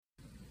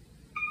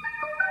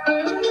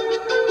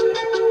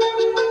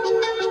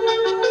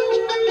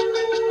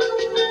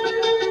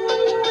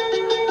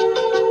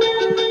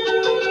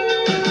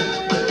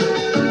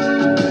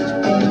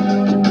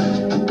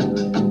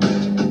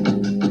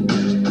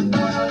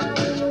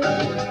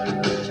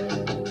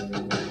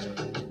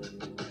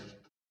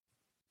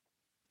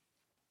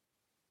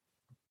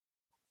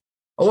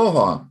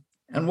Aloha,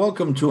 and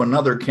welcome to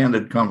another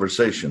Candid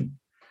Conversation.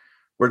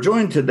 We're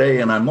joined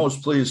today, and I'm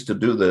most pleased to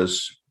do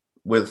this,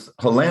 with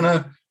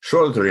Helena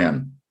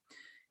Sjögren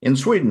in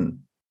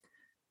Sweden.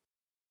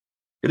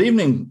 Good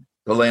evening,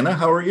 Helena.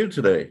 How are you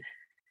today?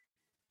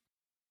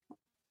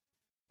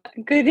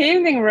 Good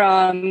evening,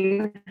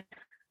 Ron.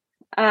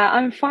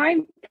 I'm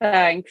fine,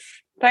 thanks.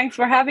 Thanks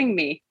for having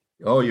me.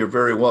 Oh, you're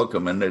very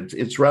welcome. And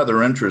it's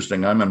rather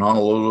interesting. I'm in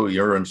Honolulu,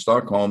 you're in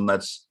Stockholm.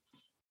 That's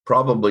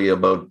probably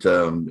about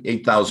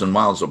 8,000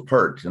 miles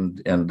apart.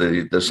 And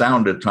the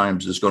sound at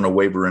times is going to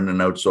waver in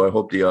and out. So I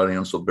hope the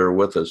audience will bear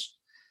with us.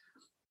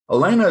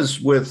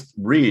 Elena's with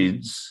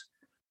Reads,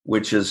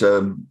 which is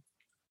an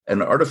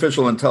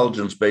artificial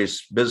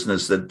intelligence-based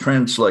business that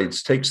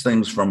takes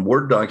things from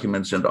Word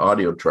documents into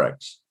audio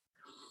tracks.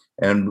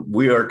 And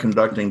we are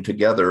conducting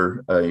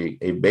together a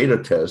beta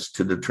test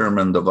to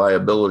determine the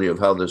viability of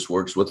how this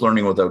works with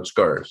Learning Without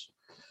Scars.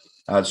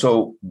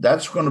 So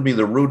that's going to be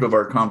the root of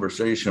our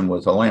conversation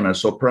with Helena.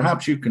 So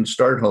perhaps you can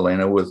start,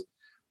 Helena,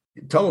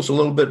 tell us a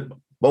little bit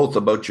both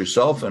about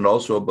yourself and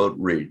also about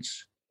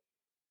Reads.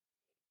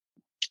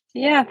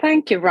 Yeah,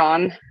 thank you,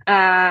 Ron.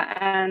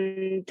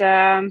 I'm,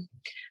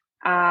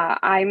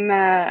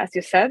 as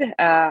you said,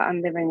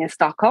 I'm living in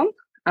Stockholm.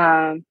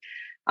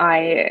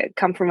 I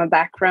come from a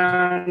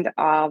background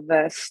of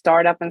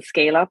startup and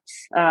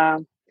scale-ups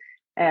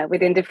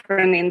within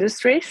different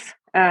industries.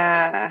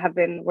 I have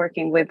been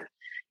working with,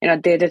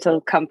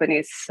 digital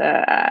companies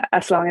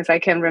as long as I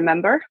can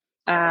remember.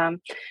 And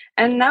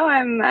now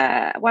I'm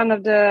one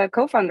of the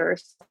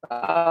co-founders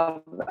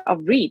of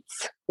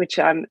Reads, which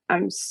I'm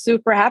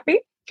super happy.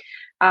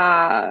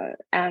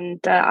 And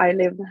I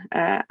live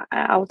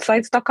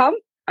outside Stockholm.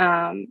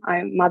 I'm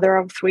mother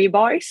of 3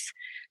 boys.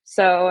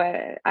 So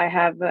I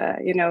have,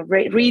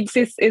 Reads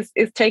is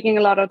taking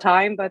a lot of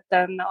time, but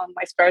then on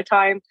my spare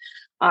time,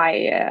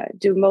 I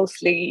do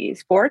mostly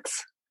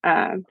sports,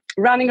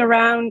 running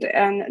around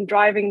and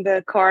driving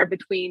the car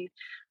between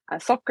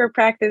soccer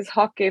practice,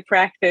 hockey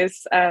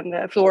practice, and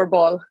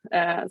floorball.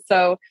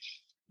 So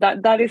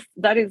that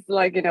is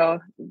like,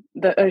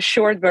 a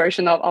short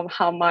version of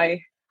how my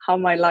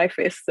life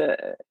is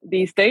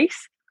these days.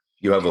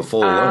 You have a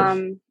full life.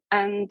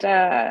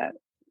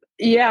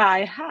 Yeah,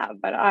 I have,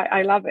 but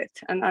I love it,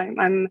 and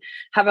I'm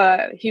have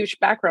a huge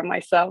background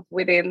myself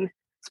within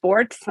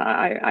sports.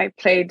 I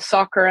played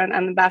soccer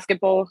and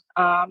basketball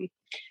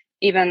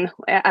even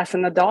as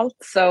an adult.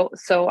 So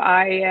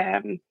I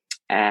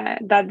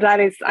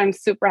I'm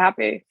super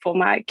happy for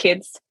my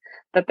kids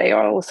that they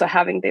are also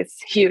having this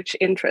huge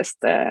interest,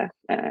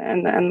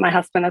 and my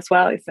husband as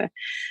well is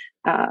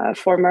a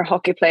former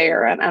hockey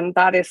player, and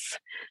that is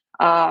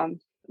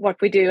what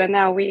we do. And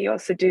now we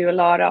also do a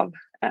lot of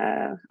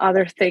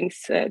other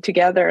things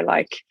together,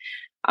 like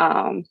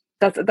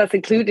that's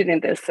included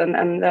in this,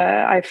 and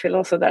I feel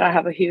also that I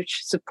have a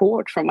huge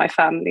support from my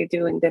family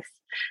doing this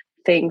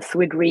things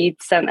with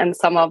Reads and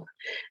some of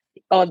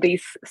all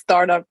these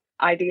startup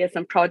ideas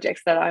and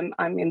projects that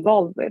I'm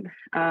involved with.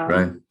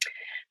 Right.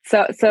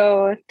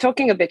 So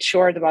talking a bit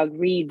short about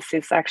Reads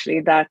is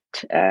actually that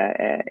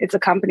it's a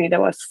company that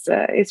was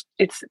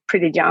it's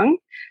pretty young,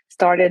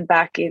 started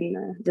back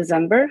in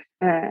December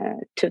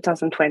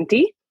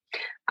 2020.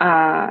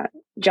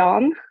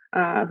 John,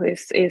 who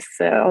is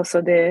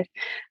also the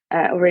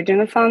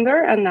original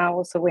founder, and now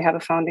also we have a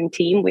founding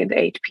team with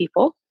 8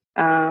 people,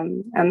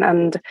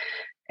 and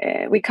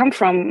we come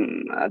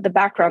from the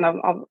background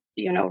of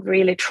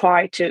really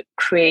try to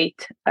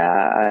create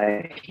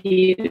a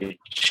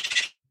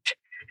huge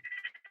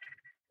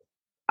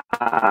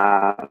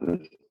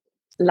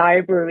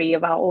library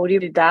of our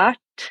audio, that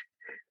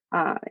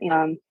in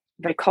a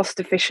very cost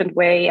efficient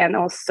way, and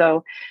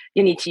also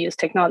you need to use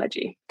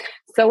technology.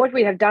 So what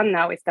we have done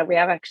now is that we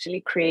have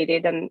actually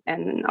created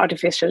an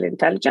artificial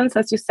intelligence,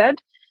 as you said,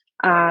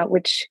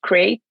 which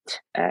create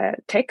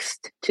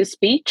text to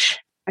speech.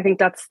 I think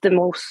that's the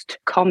most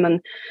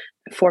common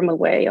formal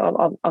way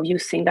of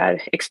using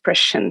that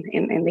expression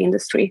in the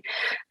industry.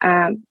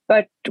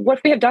 But what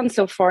we have done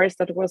so far is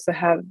that we also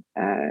have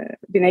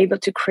been able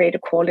to create a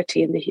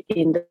quality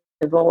in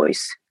the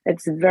voice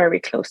that's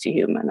very close to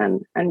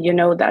human, and you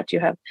know that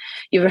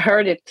you've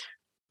heard it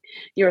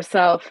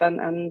yourself,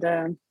 and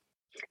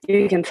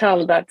you can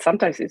tell that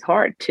sometimes it's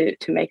hard to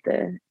make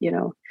the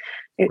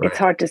Right. It's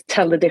hard to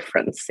tell the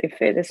difference if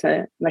it is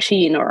a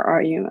machine or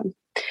a human.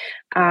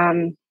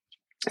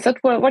 So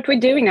what we're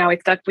doing now is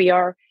that we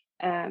are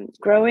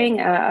growing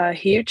a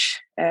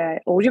huge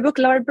audiobook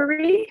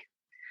library.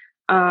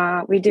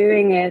 We're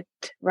doing it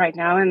right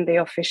now, and the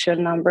official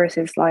numbers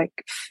is like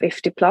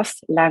 50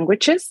 plus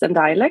languages and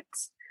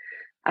dialects,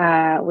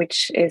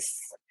 which is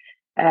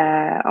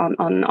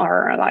on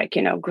our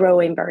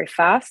growing very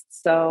fast.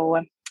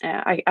 So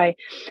I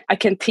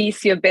can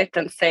tease you a bit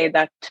and say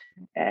that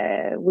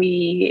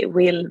we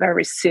will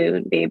very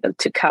soon be able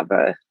to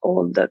cover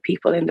all the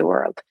people in the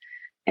world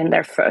in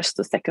their first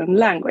or second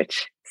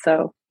language.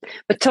 So,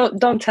 but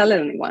don't tell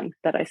anyone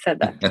that I said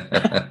that.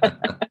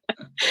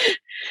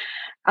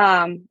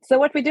 So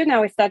what we do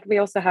now is that we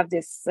also have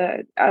this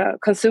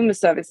consumer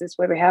services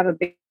where we have a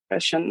big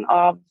version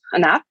of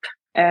an app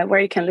where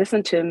you can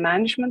listen to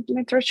management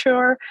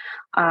literature,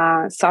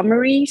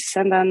 summaries,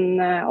 and then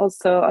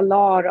also a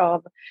lot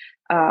of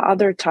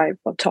other type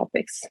of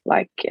topics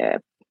like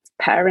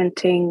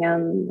parenting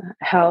and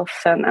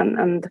health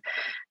and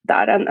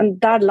that.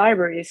 And that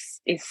library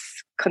is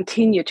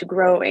continue to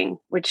growing,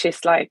 which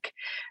is like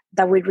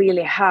that we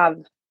really have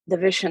the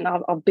vision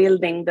of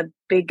building the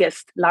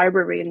biggest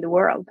library in the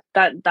world.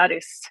 That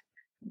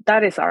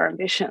is our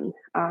ambition.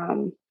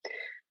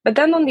 But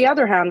then on the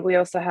other hand, we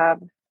also have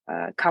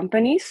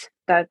companies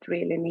that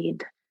really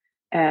need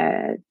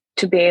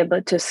to be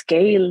able to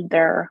scale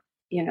their,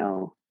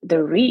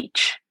 the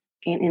reach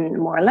in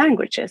more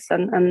languages,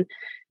 and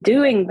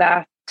doing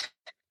that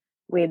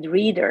with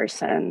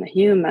readers and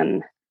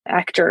human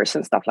actors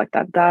and stuff like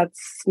that.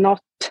 That's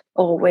not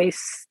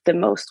always the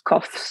most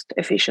cost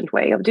efficient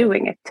way of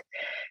doing it.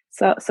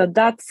 So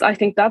I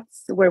think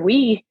that's where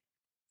we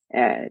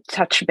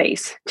touch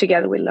base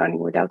together with Learning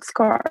Without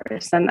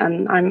Scars, and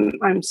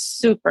I'm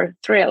super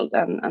thrilled,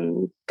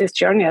 and this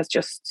journey has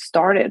just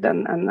started,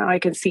 and I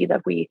can see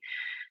that we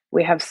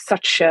have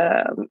such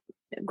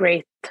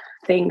great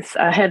things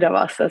ahead of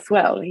us as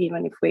well,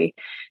 even if we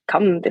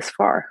come this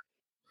far.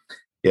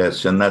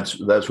 Yes, and that's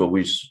what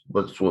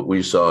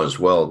we saw as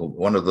well.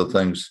 One of the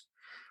things,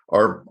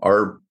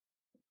 our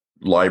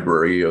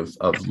library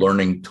of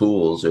learning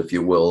tools, if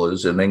you will,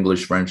 is in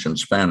English, French, and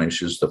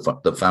Spanish, is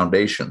the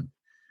foundation.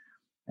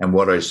 And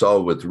what I saw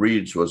with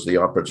Reads was the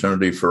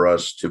opportunity for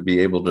us to be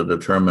able to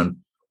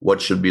determine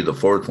what should be the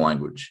fourth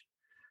language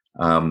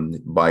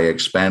by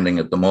expanding.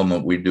 At the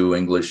moment, we do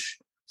English,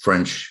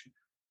 French,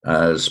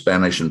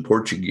 Spanish, and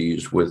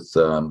Portuguese with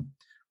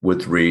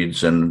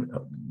Reads, and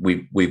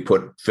we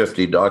put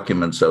 50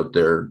 documents out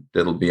there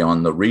that'll be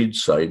on the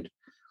Reads site.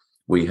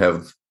 We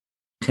have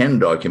 10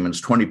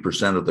 documents,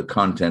 20% of the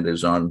content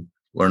is on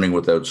Learning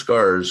Without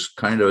Scars,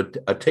 kind of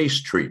a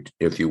taste treat,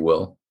 if you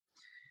will.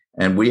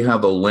 And we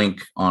have a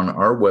link on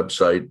our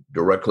website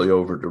directly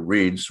over to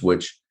Reads,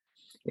 which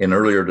in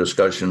earlier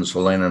discussions,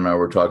 Helena and I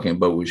were talking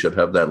about, we should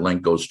have that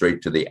link go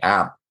straight to the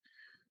app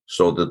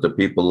so that the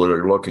people that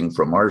are looking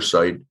from our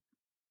site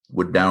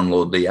would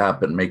download the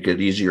app and make it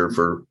easier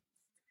for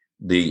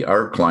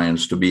our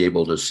clients to be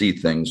able to see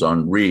things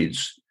on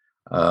Reads.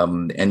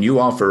 And you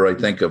offer, I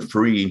think, a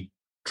free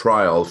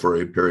trial for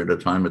a period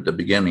of time at the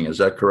beginning. Is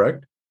that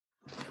correct?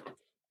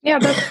 Yeah,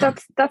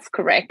 that's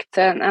correct.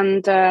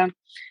 And the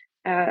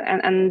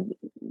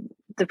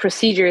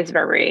procedure is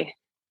very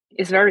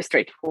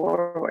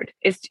straightforward.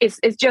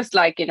 It's just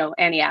like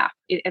any app,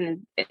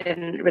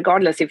 and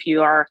regardless if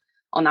you are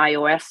on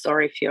iOS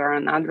or if you're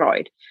on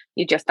Android,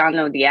 you just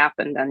download the app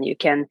and then you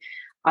can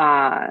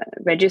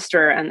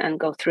register and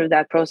go through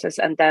that process,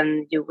 and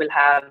then you will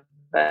have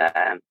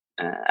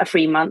a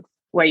free month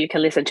where you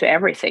can listen to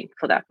everything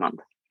for that month.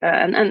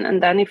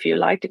 And then if you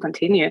like to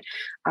continue,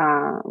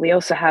 we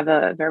also have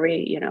a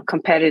very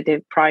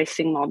competitive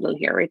pricing model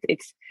here.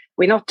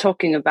 We're not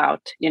talking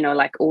about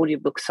like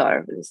audiobook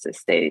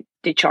services. They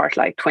charge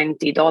like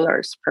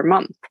 $20 per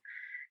month.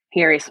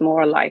 Here is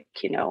more like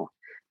 $4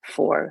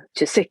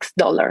 to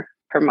 $6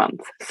 per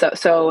month.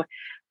 So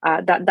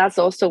that's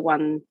also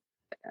one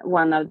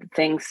of the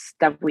things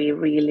that we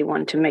really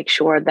want to make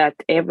sure that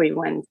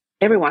everyone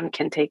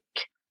can take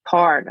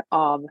part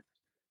of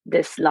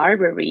this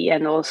library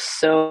and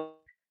also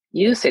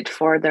use it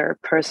for their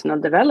personal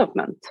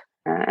development.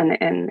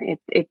 And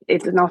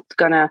it's not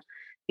gonna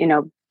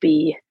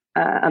be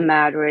a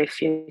matter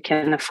if you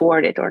can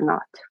afford it or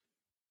not.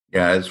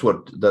 Yeah, that's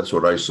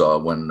what I saw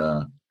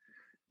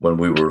when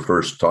we were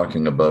first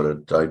talking about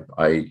it.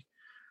 I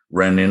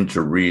ran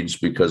into Reads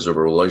because of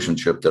a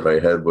relationship that I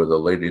had with a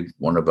lady,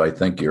 one of, I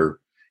think, your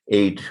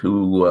 8,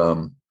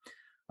 who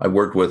I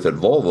worked with at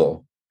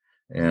Volvo.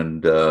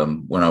 And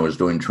when I was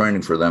doing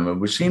training for them, and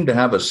we seem to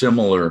have a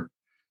similar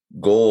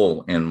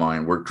goal in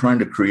mind. We're trying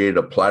to create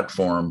a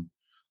platform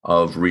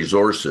of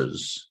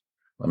resources,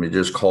 let me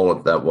just call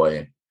it that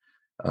way,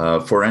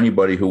 for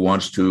anybody who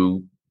wants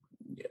to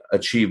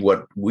achieve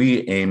what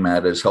we aim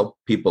at, is help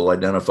people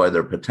identify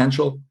their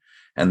potential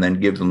and then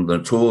give them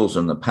the tools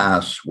and the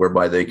paths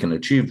whereby they can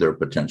achieve their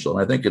potential.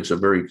 And I think it's a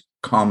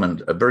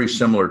very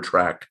similar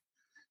track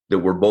that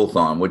we're both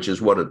on, which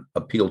is what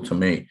appealed to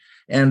me.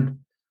 And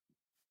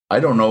I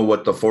don't know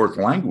what the fourth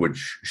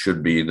language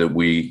should be that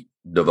we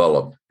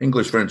develop.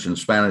 English, French, and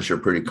Spanish are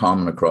pretty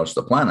common across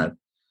the planet,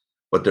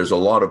 but there's a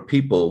lot of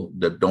people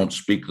that don't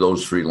speak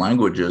those 3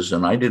 languages,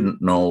 and I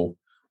didn't know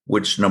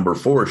which number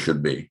 4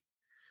 should be.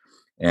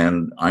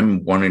 And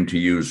I'm wanting to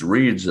use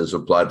Reads as a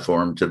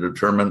platform to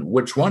determine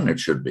which one it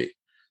should be.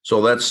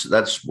 So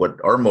that's what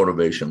our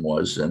motivation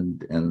was.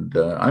 And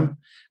I'm,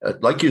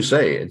 like you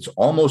say, it's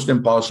almost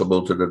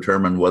impossible to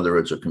determine whether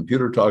it's a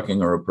computer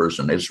talking or a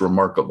person. It's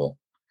remarkable.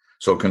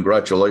 So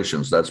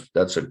congratulations.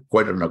 That's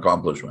quite an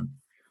accomplishment.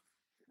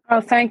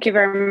 Oh, thank you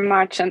very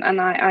much.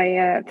 And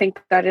I think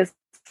that is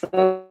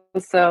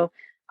also,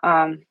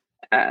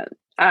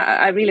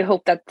 I really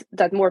hope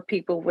that more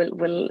people will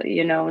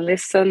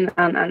listen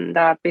and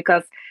that,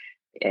 because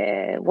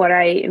what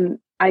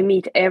I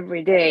meet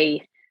every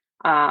day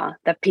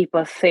that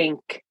people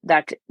think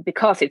that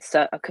because it's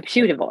a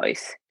computer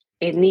voice,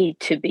 it need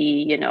to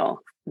be,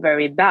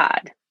 very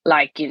bad,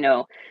 like,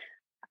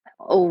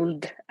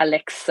 old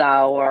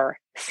Alexa or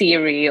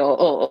Siri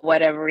or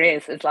whatever it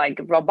is. It's like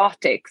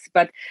robotics.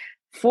 But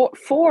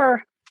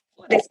for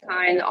this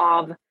kind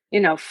of,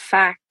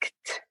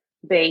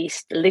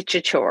 fact-based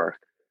literature,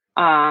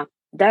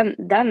 then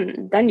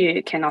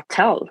you cannot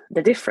tell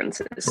the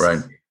differences.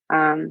 Right.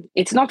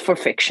 It's not for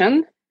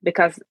fiction,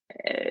 because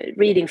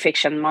reading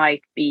fiction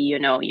might be, you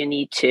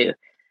need to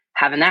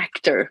have an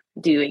actor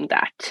doing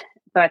that.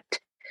 But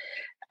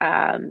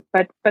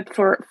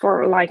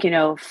for like,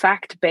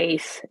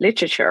 fact-based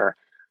literature,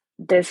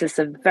 this is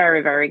a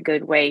very, very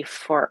good way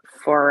for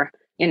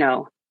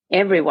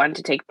everyone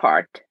to take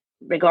part,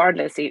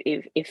 regardless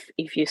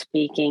if you're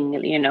speaking,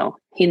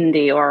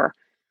 Hindi or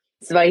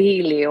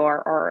Swahili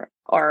or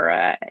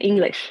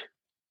English.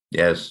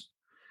 Yes.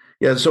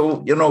 Yeah. So,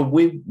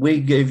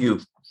 we gave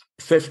you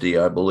 50,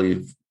 I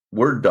believe,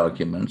 Word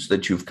documents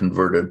that you've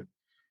converted.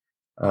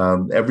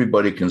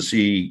 Everybody can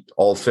see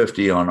all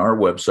 50 on our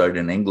website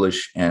in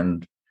English,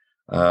 and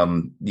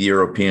the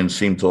Europeans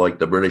seem to like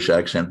the British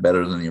accent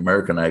better than the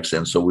American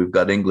accent. So we've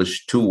got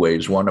English two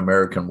ways, one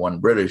American, one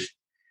British.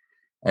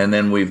 And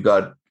then we've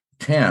got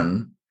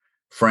 10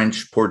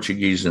 French,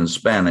 Portuguese, and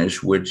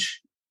Spanish,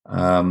 which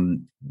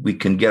we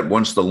can get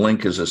once the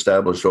link is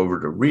established over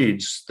to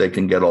Reads, they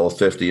can get all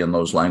 50 in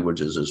those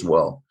languages as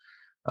well.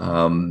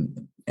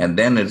 And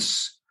then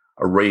it's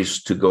a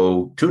race to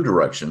go two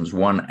directions.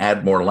 One,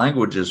 add more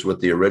languages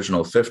with the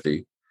original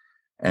 50,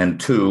 and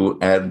two,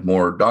 add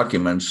more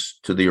documents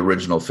to the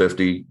original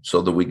 50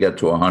 so that we get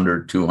to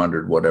 100,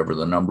 200, whatever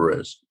the number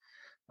is.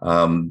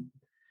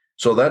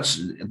 So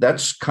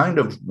that's kind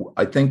of,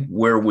 I think,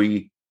 where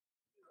we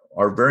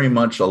are very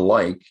much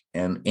alike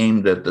and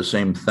aimed at the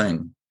same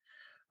thing.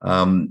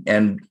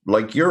 And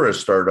like you're a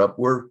startup,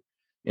 we're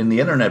in the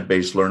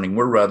internet-based learning,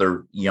 we're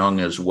rather young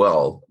as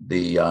well.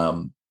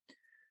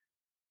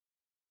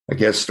 I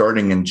guess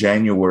starting in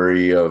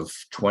January of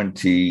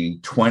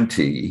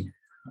 2020,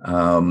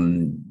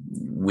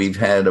 we've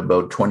had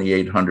about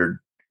 2,800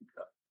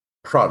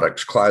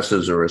 products,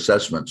 classes, or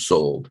assessments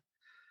sold.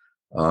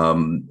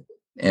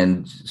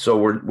 And so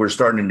we're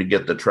starting to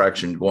get the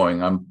traction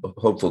going. I'm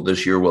hopeful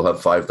this year we'll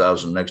have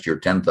 5,000, next year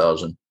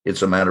 10,000.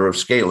 It's a matter of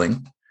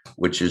scaling,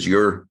 which is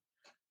your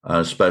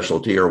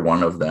specialty or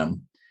one of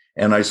them.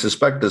 And I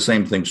suspect the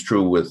same thing's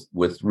true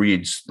with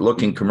Reads.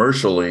 Looking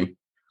commercially,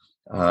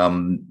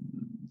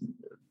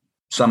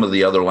 some of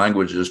the other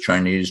languages,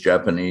 Chinese,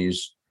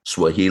 Japanese,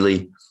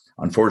 Swahili,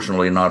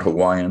 unfortunately not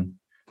Hawaiian,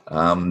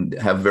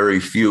 have very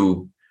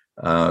few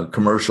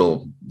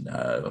commercial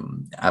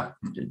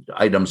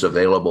items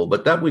available,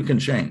 but that we can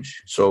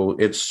change. So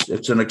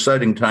it's an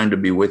exciting time to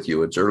be with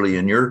you. It's early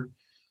in your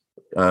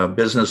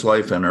business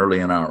life and early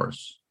in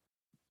ours.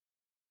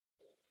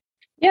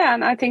 Yeah,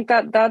 and I think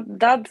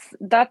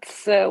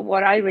that's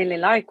what I really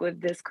like with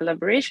this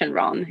collaboration,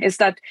 Ron, is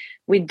that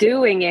we're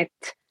doing it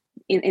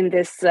in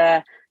this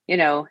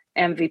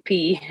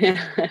MVP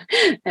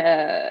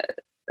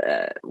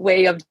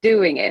way of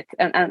doing it,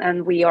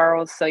 and we are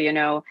also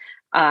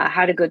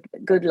had a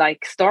good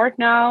like start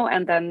now,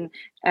 and then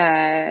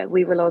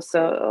we will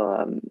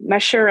also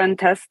measure and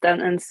test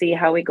and see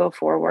how we go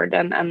forward,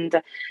 and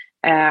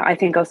I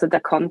think also the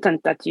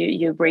content that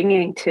you're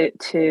bringing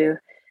to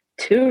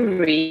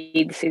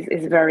Reads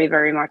is very,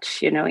 very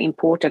much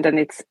important, and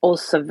it's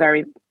also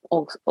very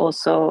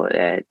also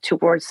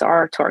towards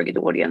our target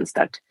audience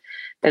that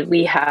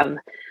we have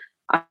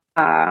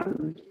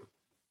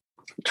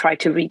tried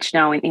to reach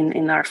now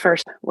in our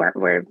first,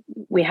 where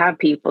we have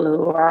people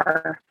who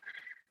are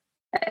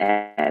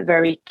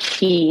very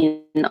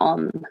keen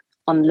on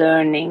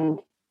learning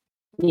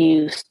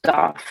new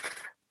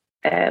stuff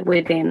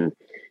within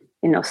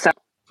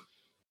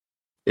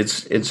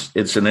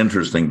It's an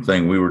interesting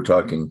thing. We were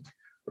talking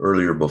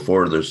earlier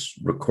before this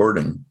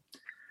recording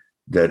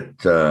that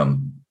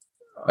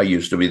I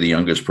used to be the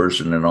youngest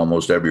person in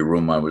almost every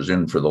room I was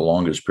in for the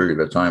longest period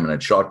of time, and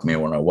it shocked me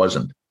when I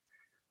wasn't.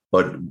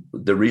 But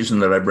the reason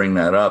that I bring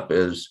that up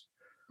is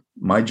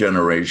my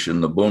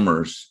generation, the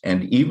boomers,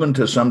 and even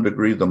to some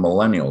degree the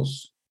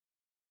millennials,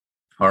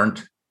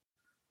 aren't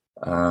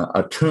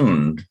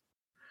attuned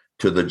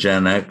to the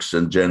Gen X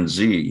and Gen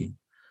Z.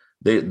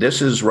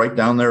 This is right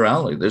down their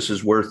alley. This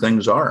is where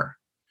things are.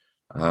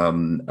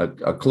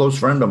 A close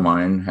friend of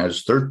mine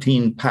has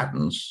 13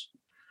 patents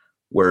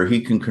where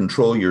he can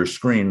control your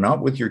screen,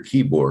 not with your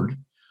keyboard,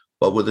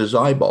 but with his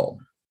eyeball.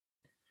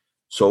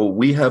 So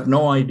we have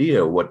no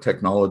idea what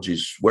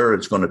technologies, where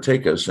it's going to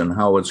take us and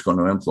how it's going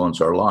to influence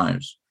our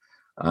lives.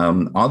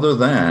 Other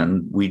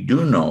than we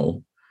do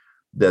know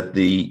that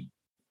the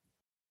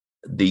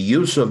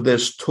use of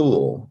this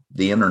tool,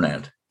 the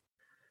internet,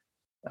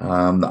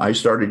 I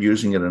started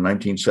using it in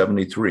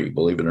 1973,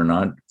 believe it or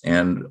not.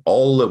 And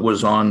all that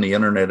was on the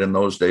internet in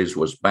those days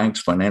was banks,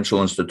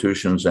 financial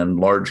institutions, and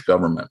large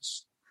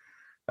governments.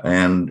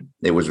 And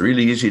it was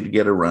really easy to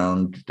get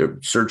around. The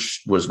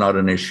search was not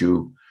an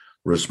issue.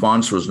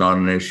 Response was not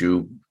an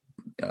issue.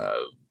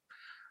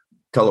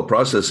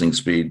 teleprocessing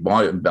speed,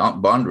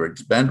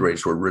 band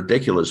rates were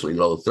ridiculously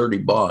low, 30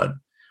 baud.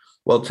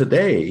 Well,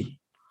 today,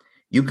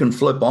 you can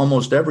flip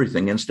almost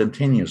everything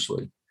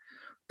instantaneously.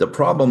 The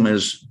problem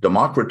is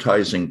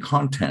democratizing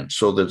content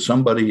so that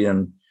somebody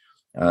in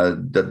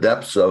the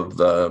depths of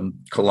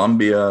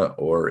Colombia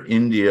or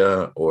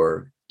India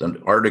or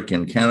the Arctic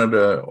in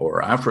Canada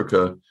or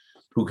Africa,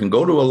 who can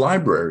go to a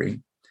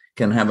library,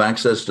 can have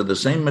access to the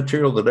same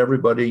material that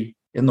everybody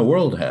in the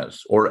world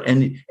has, or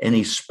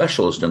any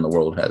specialist in the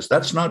world has.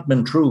 That's not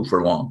been true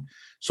for long.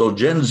 So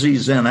Gen Z,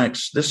 Gen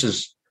X, this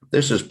is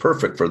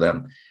perfect for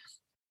them.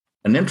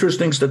 An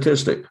interesting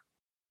statistic.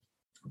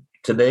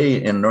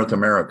 Today in North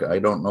America, I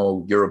don't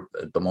know Europe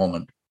at the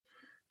moment.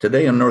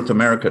 Today in North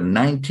America,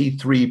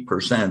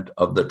 93%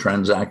 of the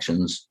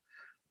transactions,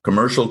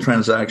 commercial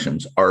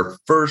transactions, are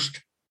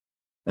first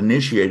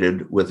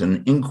initiated with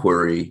an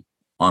inquiry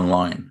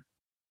online.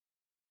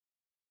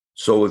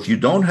 So if you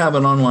don't have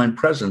an online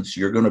presence,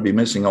 you're going to be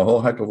missing a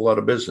whole heck of a lot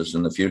of business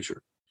in the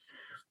future.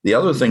 The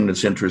other thing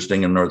that's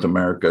interesting in North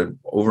America,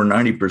 over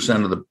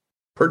 90% of the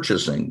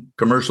purchasing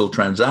commercial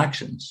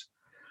transactions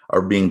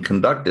are being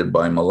conducted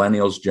by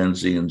millennials, Gen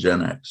Z, and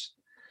Gen X.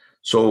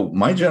 So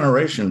my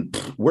generation,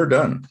 we're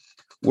done.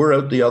 We're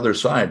out the other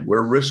side.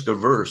 We're risk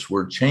averse.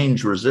 We're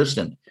change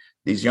resistant.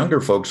 These younger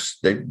folks,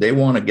 they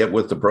want to get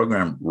with the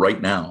program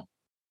right now.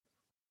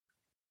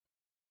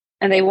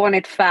 And they want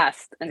it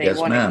fast, and they yes,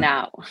 want ma'am. it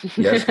now.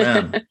 Yes,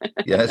 ma'am.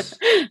 Yes.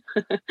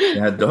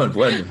 Yeah, don't.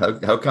 What?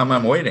 How come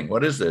I'm waiting?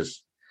 What is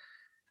this?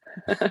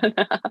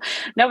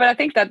 No, but I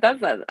think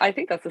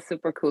that's a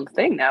super cool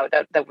thing now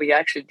that we're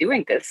actually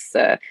doing this,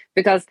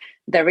 because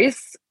there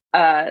is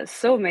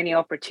so many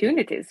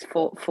opportunities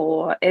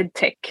for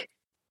edtech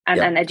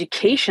and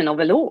education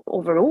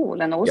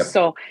overall, and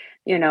also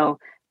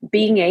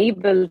being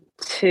able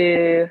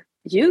to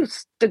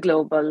use the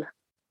global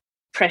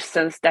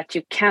presence that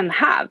you can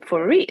have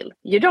for real.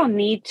 You don't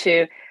need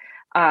to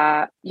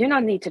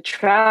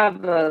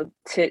travel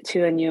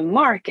to a new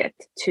market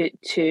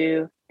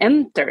to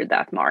enter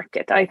that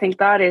market. I think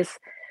that is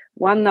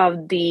one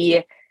of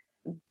the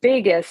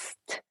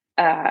biggest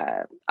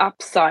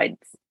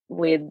upsides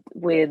with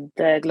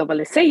the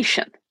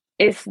globalization,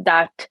 is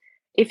that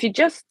if you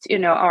just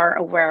are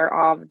aware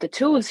of the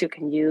tools you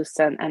can use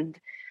and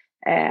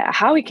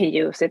how you can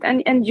use it,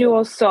 and you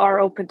also are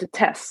open to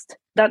test.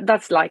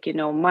 That's like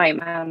my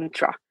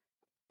mantra: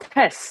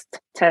 test,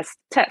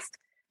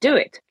 do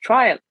it,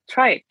 try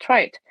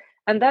it,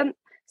 and then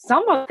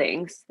some of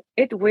things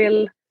it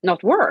will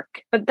not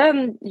work, but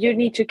then you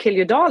need to kill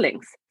your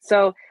darlings.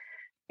 So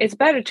it's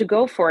better to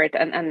go for it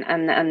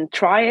and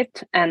try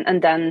it,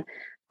 and then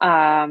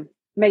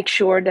make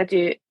sure that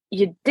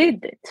you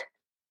did it,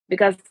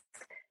 because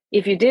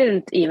if you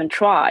didn't even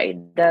try,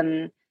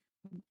 then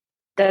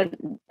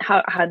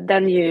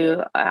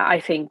you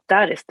I think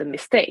that is the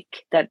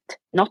mistake, that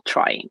not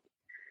trying.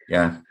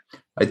 Yeah,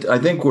 I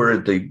think we're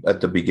at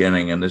the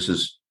beginning, and this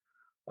is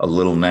a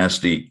little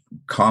nasty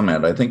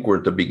comment. I think we're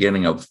at the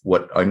beginning of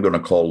what I'm going to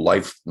call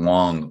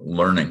lifelong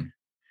learning.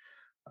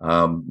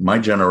 My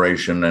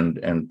generation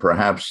and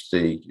perhaps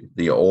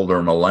the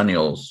older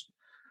millennials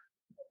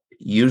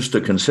used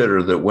to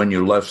consider that when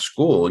you left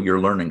school,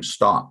 your learning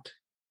stopped.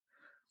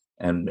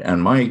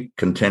 And my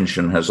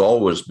contention has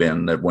always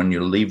been that when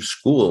you leave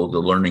school, the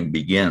learning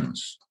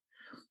begins.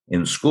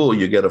 In school,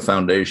 you get a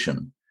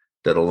foundation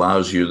that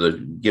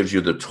gives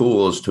you the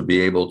tools to be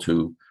able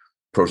to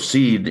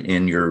proceed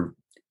in your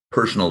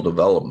personal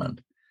development.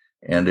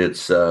 And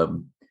it's,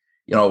 and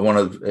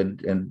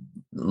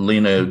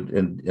Lena,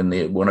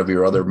 one of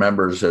your other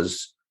members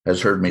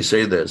has heard me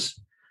say this.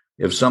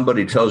 If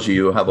somebody tells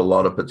you have a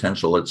lot of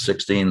potential at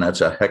 16,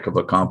 that's a heck of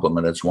a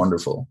compliment. It's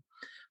wonderful.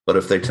 But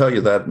if they tell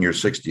you that and you're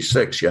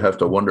 66, you have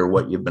to wonder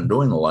what you've been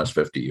doing the last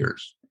 50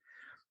 years.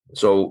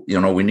 So,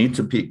 we need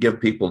to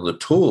give people the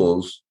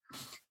tools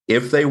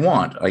if they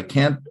want. I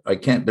can't,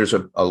 there's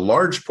a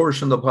large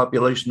portion of the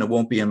population that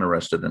won't be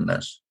interested in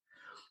this.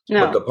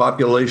 No. But the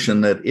population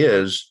that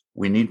is,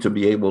 we need to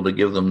be able to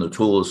give them the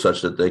tools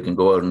such that they can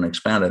go out and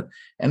expand it.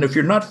 And if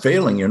you're not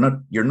failing,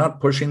 you're not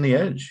pushing the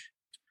edge.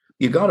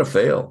 You got to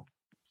fail.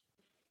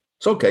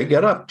 It's okay.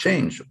 Get up,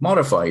 change,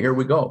 modify. Here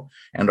we go.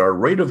 And our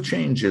rate of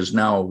change is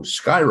now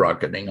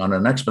skyrocketing on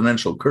an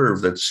exponential curve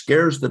that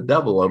scares the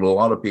devil out of a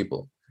lot of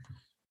people.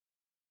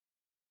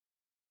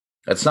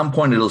 At some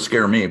point, it'll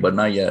scare me, but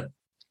not yet.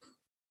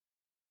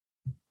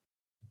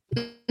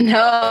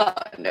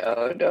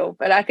 No.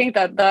 But I think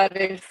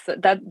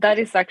that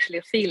is actually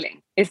a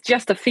feeling. It's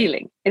just a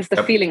feeling. It's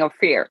the feeling of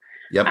fear.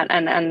 Yep.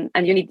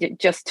 And you need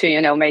just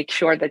to make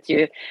sure that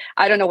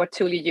I don't know what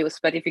tool you use,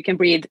 but if you can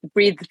breathe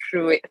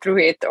through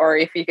it, or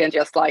if you can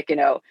just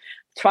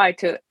try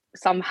to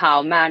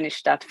somehow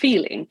manage that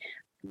feeling,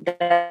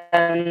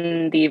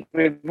 then the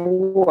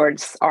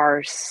rewards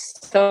are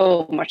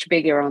so much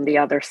bigger on the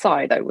other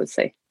side, I would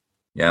say.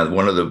 Yeah,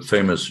 one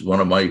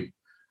of my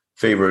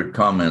favorite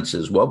comments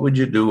is, what would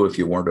you do if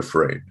you weren't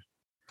afraid?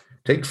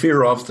 Take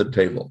fear off the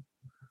table.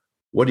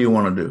 What do you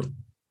want to do?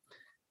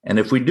 And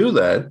if we do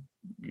that,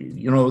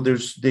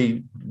 there's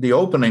the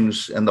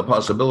openings and the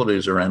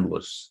possibilities are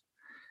endless.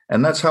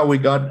 And that's how we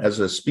got, as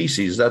a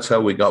species, that's how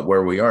we got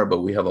where we are,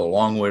 but we have a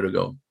long way to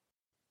go.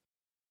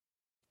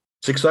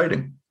 It's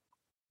exciting.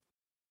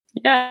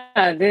 Yeah,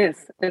 it is.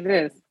 It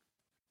is.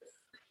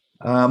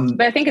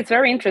 But I think it's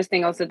very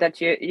interesting also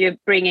that you're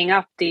bringing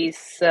up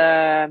these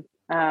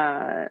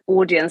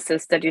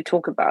audiences that you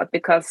talk about,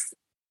 because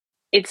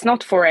it's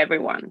not for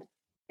everyone.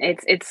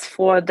 It's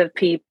for the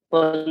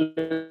people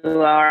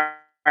who are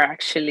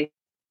actually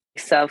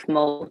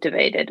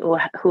self-motivated,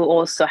 or who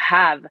also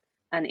have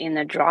an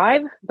inner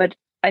drive. But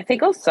I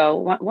think also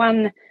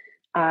one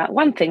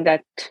thing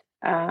that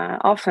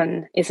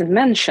often isn't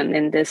mentioned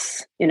in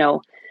this,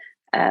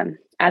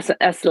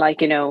 as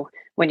like,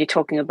 when you're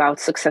talking about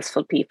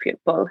successful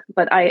people,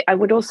 but I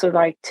would also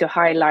like to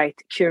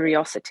highlight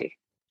curiosity.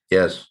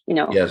 Yes.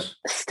 Yes.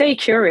 Stay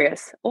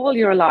curious all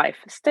your life.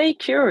 Stay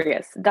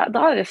curious.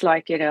 That is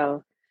like,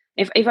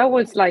 if I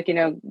was like,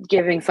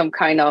 giving some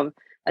kind of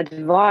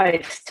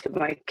advice to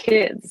my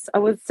kids, I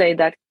would say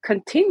that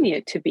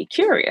continue to be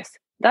curious.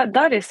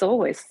 That is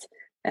always,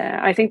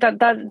 I think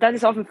that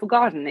is often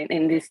forgotten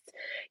in this,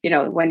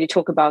 when you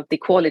talk about the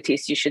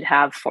qualities you should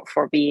have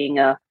for being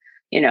a,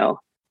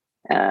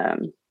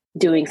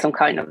 doing some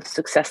kind of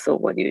success, or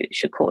what you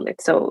should call it.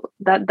 So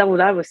that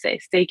what I would say,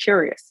 stay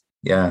curious.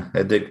 Yeah,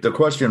 the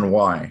question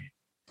why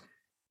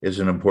is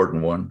an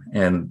important one.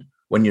 And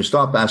when you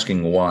stop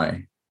asking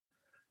why,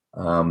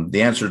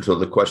 the answer to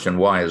the question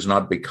why is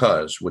not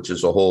because, which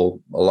is a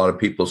lot of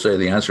people say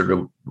the answer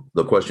to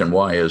the question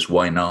why is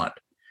why not.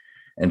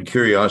 And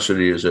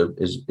curiosity is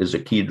a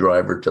key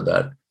driver to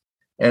that.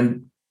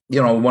 And,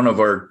 one of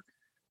our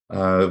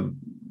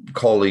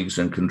colleagues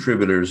and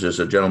contributors is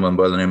a gentleman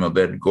by the name of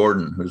Ed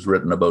Gordon, who's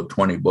written about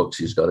 20 books.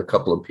 He's got a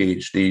couple of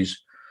PhDs.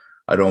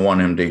 I don't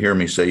want him to hear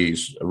me say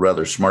he's a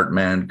rather smart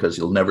man, because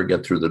he'll never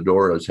get through the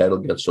door. His head will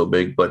get so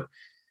big. But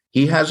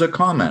he has a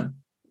comment,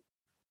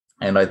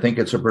 and I think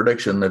it's a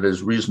prediction that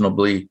is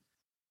reasonably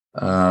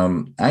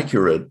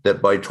accurate,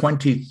 that by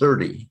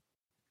 2030,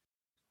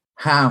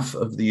 half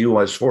of the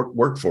U.S.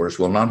 workforce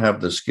will not have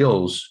the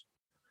skills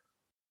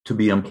to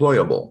be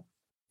employable.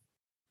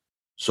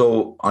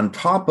 So on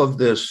top of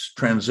this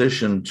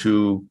transition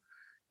to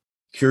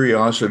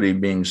curiosity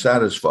being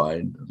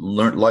satisfied,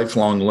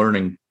 lifelong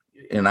learning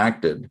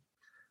enacted,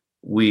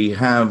 we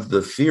have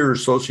the fear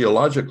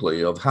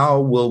sociologically of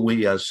how will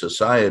we as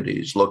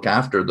societies look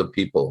after the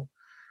people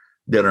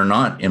that are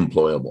not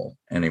employable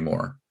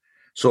anymore.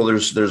 So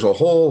there's a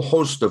whole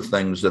host of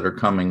things that are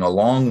coming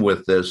along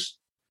with this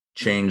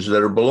change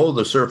that are below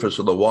the surface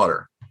of the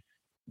water,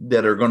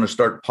 that are going to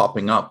start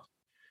popping up,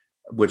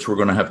 which we're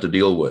going to have to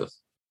deal with.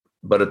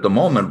 But at the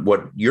moment,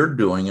 what you're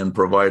doing in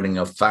providing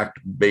a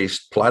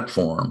fact-based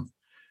platform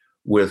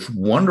with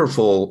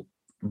wonderful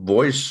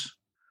voice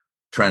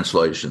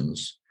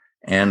translations,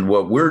 and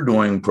what we're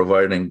doing,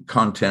 providing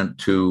content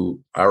to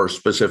our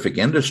specific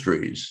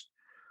industries,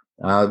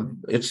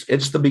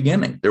 it's the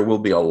beginning. There will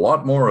be a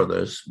lot more of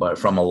this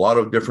from a lot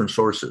of different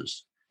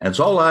sources. And it's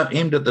all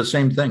aimed at the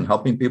same thing,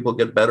 helping people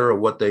get better at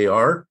what they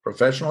are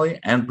professionally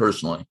and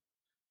personally.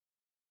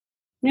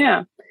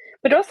 Yeah.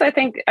 But also, I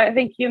think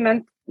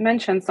you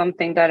mentioned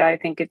something that I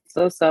think it's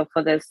also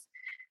for this,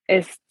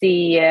 is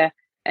the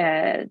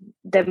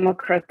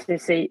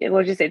democratization.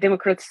 What did you say?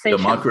 Democratization.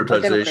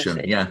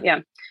 Democratization.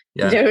 Yeah.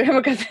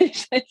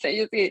 Democratization. So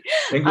you see,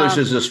 English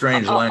is a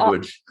strange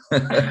language.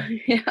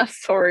 Yeah,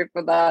 sorry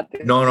for that.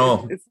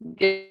 No. It's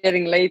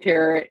getting late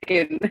here.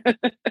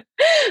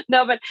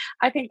 No, but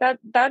I think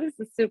that is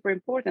a super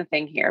important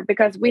thing here,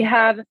 because we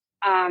have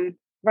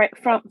right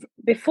from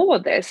before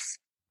this.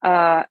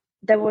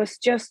 There was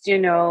just,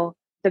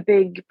 the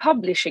big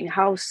publishing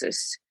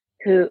houses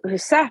who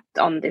sat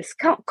on this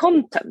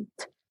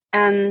content.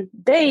 And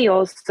they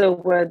also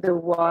were the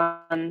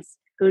ones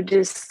who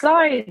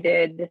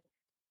decided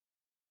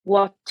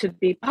what to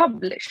be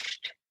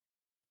published.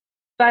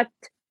 But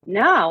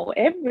now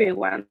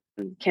everyone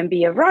can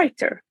be a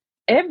writer.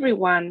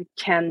 Everyone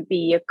can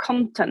be a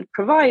content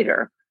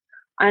provider.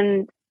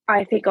 And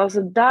I think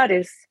also that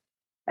is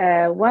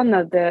one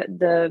of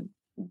the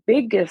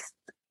biggest,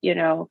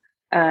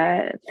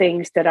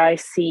 things that I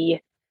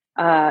see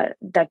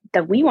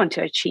that we want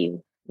to achieve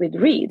with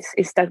Reads,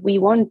 is that we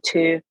want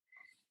to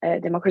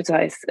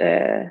democratize,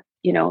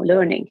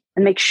 learning,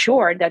 and make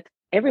sure that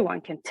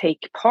everyone can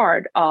take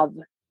part of,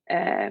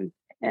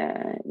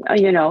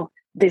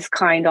 this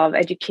kind of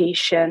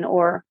education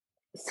or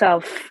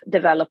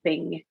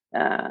self-developing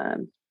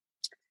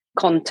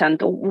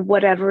content, or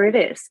whatever it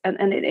is.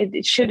 And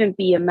it shouldn't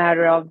be a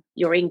matter of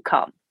your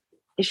income.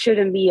 It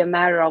shouldn't be a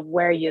matter of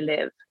where you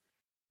live,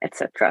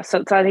 etc.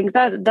 So I think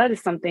that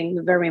is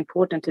something very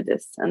important to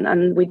this,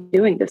 and we're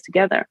doing this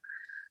together.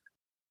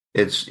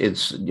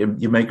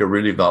 You make a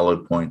really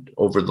valid point.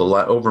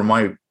 Over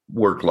my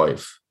work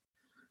life,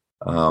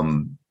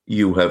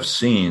 you have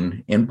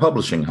seen in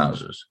publishing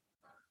houses,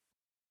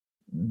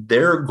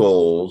 their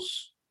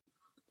goals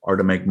are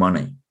to make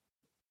money.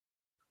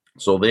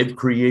 So they've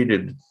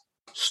created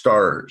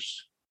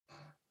stars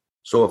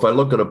So if I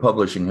look at a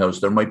publishing house,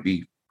 there might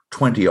be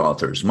 20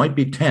 authors, might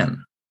be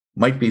 10,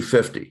 might be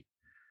 50.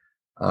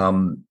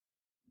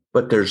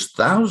 But there's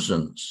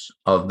thousands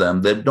of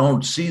them that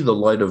don't see the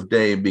light of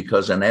day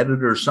because an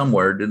editor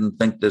somewhere didn't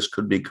think this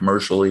could be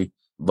commercially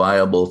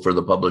viable for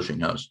the publishing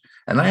house.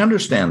 And I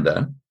understand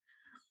that.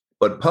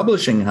 But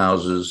publishing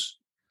houses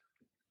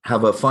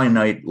have a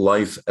finite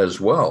life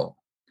as well.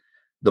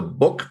 The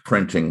book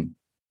printing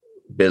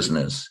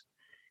business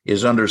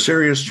is under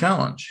serious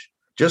challenge.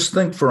 Just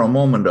think for a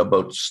moment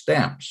about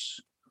stamps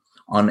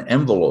on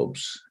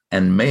envelopes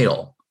and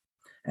mail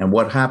and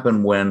what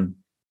happened when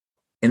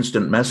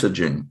instant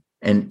messaging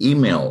and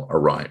email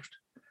arrived.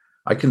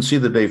 I can see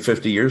the day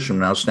 50 years from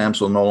now,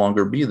 stamps will no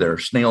longer be there.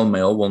 Snail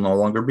mail will no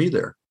longer be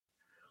there.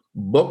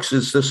 Books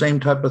is the same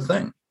type of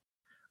thing.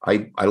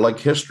 I like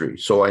history,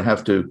 so I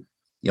have to,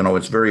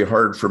 it's very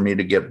hard for me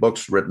to get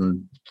books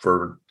written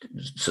for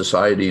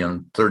society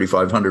in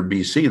 3500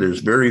 BC. There's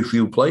very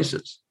few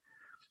places,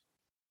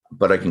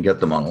 but I can get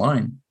them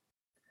online.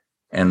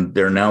 And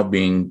they're now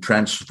being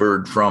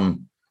transferred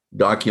from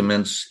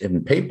documents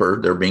in paper.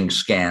 They're being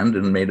scanned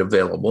and made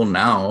available.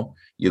 Now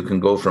you can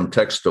go from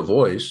text to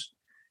voice.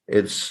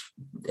 It's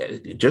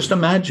just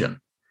imagine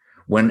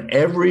when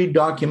every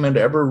document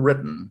ever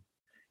written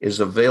is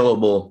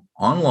available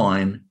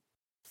online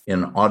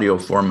in audio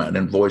format,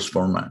 in voice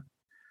format.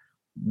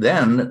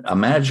 Then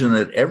imagine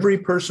that every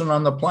person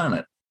on the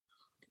planet,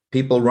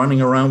 people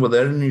running around with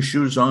editing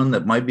shoes on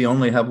that might be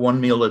only have one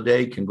meal a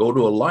day, can go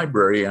to a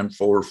library and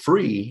for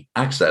free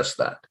access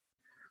that.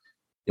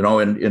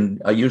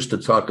 And I used to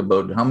talk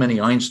about how many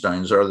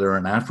Einsteins are there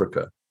in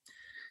Africa.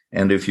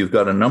 And if you've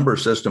got a number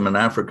system in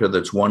Africa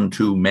that's 1,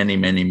 2, many,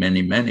 many,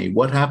 many, many,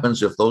 what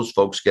happens if those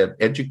folks get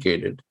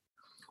educated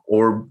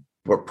or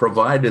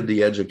provided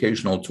the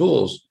educational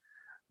tools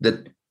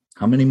that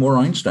how many more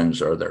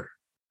Einsteins are there?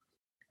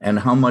 And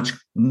how much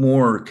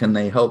more can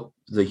they help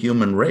the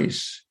human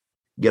race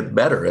get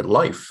better at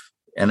life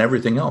and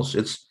everything else?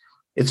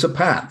 It's a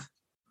path.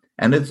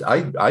 And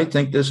I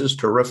think this is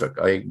terrific.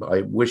 I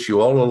wish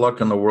you all the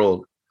luck in the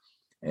world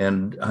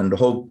and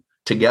hope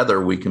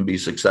together we can be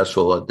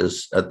successful at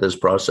this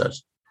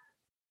process.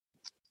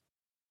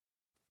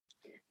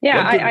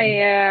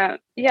 Yeah,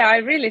 I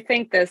really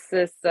think this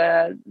is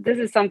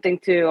something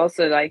to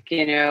also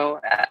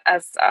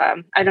as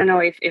I don't know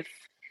if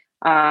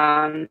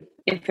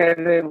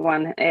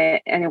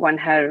anyone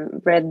had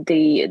read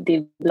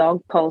the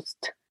blog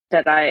post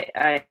that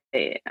I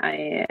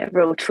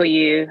wrote for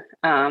you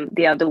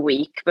the other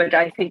week, but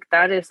I think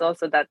that is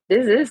also that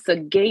this is a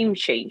game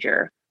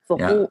changer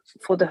for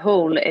the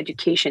whole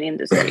education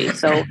industry.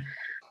 So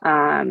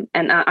and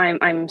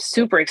I'm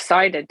super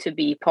excited to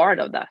be part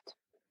of that.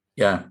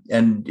 Yeah.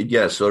 And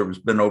yes, there's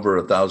been over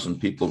 1,000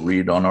 people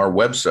read on our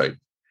website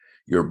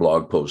your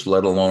blog post,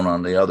 let alone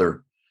on the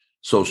other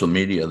social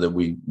media that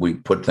we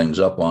put things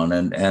up on.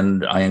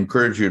 And I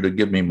encourage you to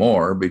give me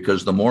more,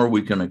 because the more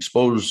we can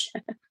expose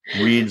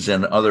reads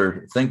and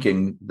other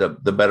thinking, the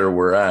better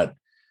we're at.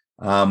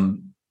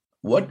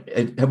 What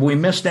have we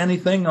missed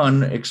anything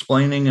on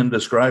explaining and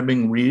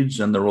describing reads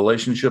and the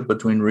relationship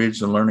between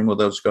reads and learning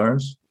without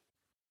scars?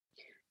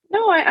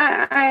 No,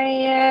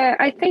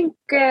 I think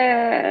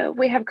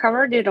we have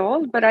covered it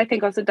all, but I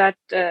think also that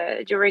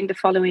during the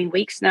following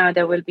weeks now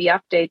there will be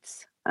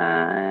updates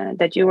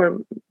that you were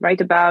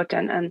right about,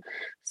 and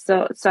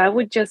so I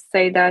would just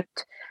say that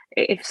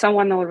if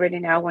someone already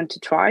now want to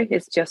try,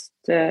 it's just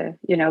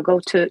go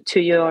to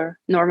your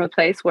normal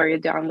place where you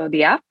download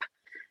the app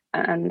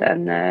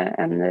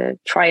and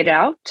try it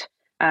out.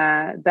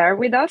 Bear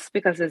with us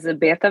because it's a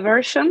beta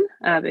version,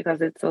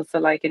 because it's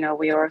also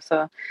we are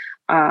also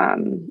a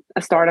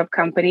startup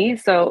company.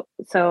 But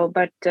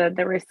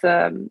there is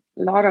a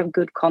lot of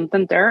good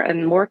content there,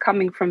 and more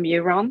coming from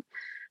you, Ron.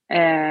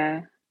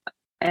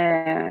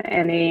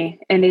 Any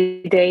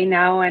day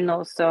now, and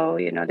also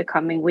the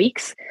coming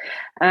weeks.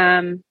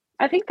 I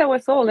think that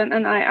was all,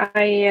 and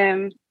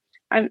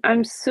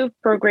I'm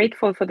super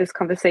grateful for this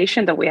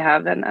conversation that we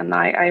have, and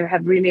I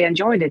have really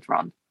enjoyed it,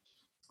 Ron.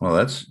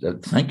 Well,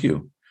 thank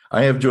you.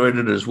 I have enjoyed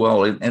it as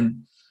well,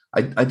 and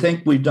I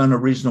think we've done a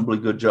reasonably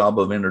good job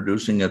of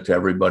introducing it to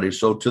everybody.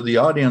 So to the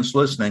audience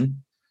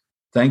listening,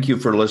 thank you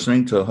for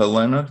listening. To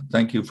Helena,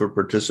 thank you for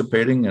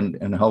participating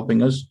and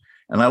helping us.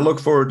 And I look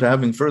forward to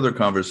having further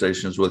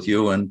conversations with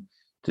you. And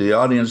to the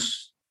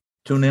audience,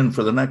 tune in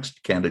for the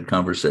next Candid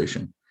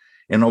Conversation.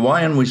 In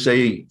Hawaiian, we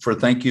say for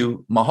thank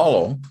you,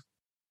 mahalo.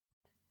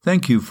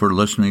 Thank you for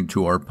listening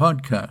to our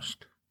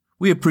podcast.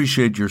 We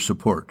appreciate your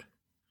support.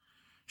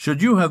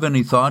 Should you have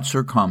any thoughts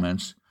or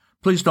comments,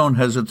 please don't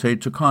hesitate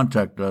to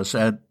contact us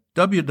at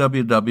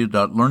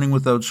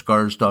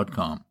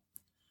www.learningwithoutscars.com.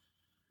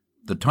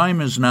 The time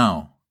is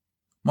now.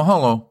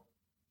 Mahalo.